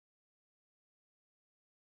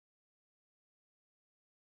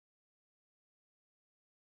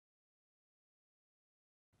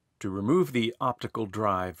To remove the optical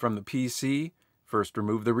drive from the PC, first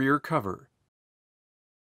remove the rear cover.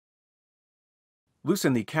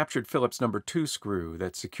 Loosen the captured Phillips No. 2 screw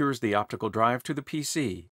that secures the optical drive to the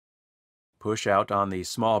PC. Push out on the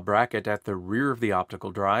small bracket at the rear of the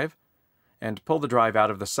optical drive and pull the drive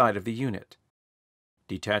out of the side of the unit.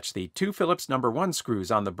 Detach the two Phillips No. 1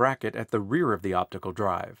 screws on the bracket at the rear of the optical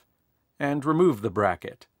drive and remove the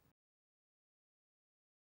bracket.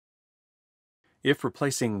 If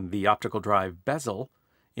replacing the optical drive bezel,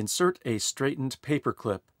 insert a straightened paper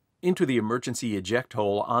clip into the emergency eject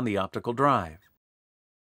hole on the optical drive.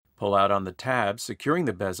 Pull out on the tab securing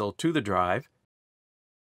the bezel to the drive,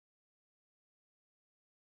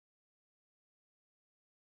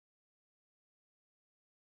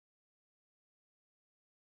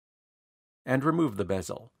 and remove the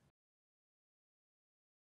bezel.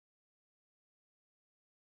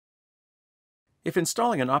 If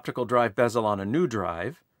installing an optical drive bezel on a new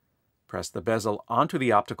drive, press the bezel onto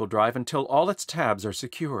the optical drive until all its tabs are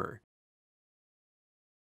secure.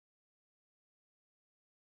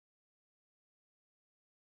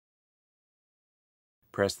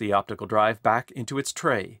 Press the optical drive back into its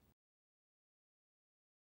tray.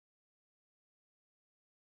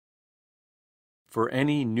 For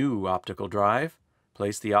any new optical drive,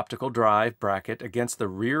 place the optical drive bracket against the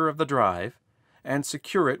rear of the drive and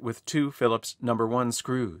secure it with two Phillips No. 1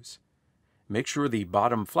 screws. Make sure the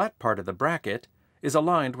bottom flat part of the bracket is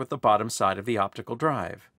aligned with the bottom side of the optical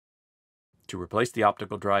drive. To replace the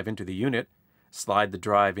optical drive into the unit, slide the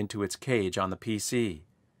drive into its cage on the PC.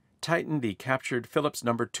 Tighten the captured Phillips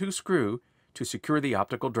No. 2 screw to secure the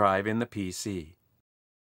optical drive in the PC.